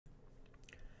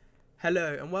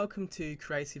Hello and welcome to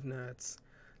Creative Nerds.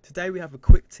 Today we have a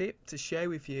quick tip to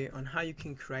share with you on how you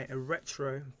can create a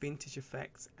retro vintage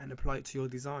effect and apply it to your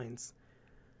designs.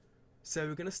 So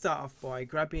we're going to start off by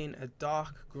grabbing a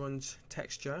dark grunge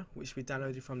texture which we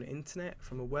downloaded from the internet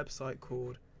from a website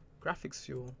called Graphics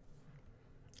Fuel.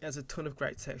 It has a ton of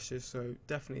great textures, so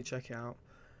definitely check it out.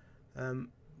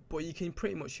 But you can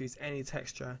pretty much use any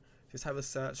texture. Just have a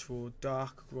search for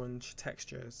dark grunge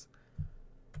textures.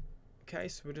 Okay,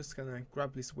 so we're just going to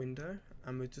grab this window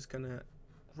and we're just going to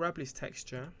grab this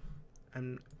texture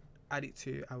and add it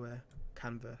to our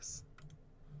canvas.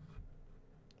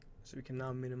 So we can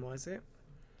now minimize it.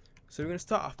 So we're going to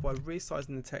start off by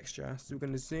resizing the texture. So we're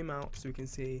going to zoom out so we can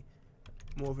see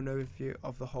more of an overview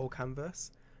of the whole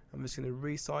canvas. I'm just going to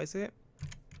resize it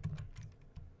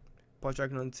by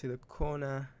dragging onto the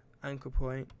corner anchor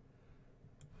point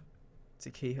to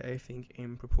keep everything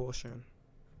in proportion.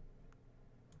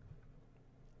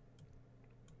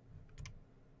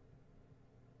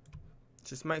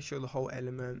 Just make sure the whole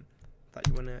element that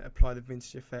you want to apply the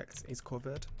vintage effect is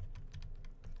covered.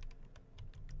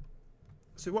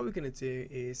 So what we're going to do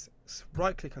is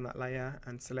right click on that layer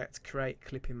and select create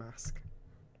clipping mask.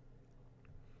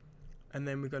 And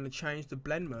then we're going to change the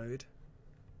blend mode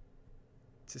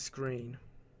to screen.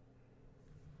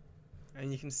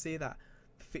 And you can see that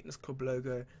the Fitness Club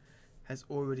logo has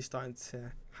already started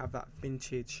to have that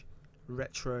vintage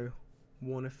retro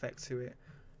worn effect to it.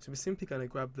 So we're simply going to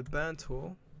grab the burn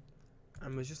tool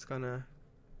and we're just going to,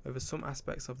 over some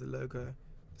aspects of the logo,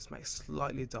 just make it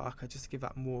slightly darker just to give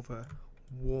that more of a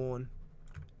worn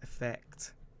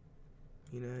effect,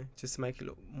 you know, just to make it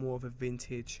look more of a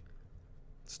vintage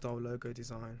style logo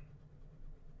design.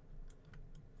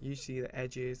 Usually the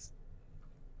edges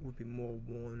would be more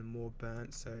worn and more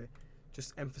burnt, so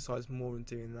just emphasize more on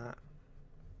doing that.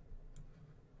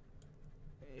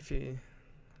 If you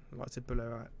like to burn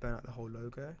out the whole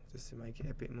logo just to make it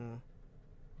a bit more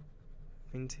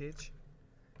vintage.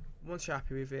 Once you're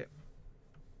happy with it,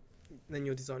 then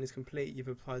your design is complete. You've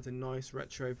applied a nice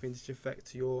retro vintage effect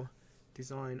to your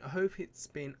design. I hope it's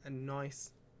been a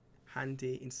nice,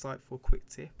 handy, insightful quick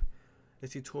tip, a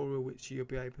tutorial which you'll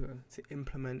be able to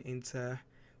implement into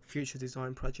future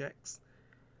design projects.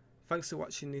 Thanks for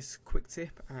watching this quick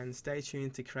tip and stay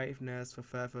tuned to Creative Nerds for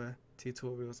further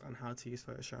tutorials on how to use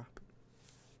Photoshop.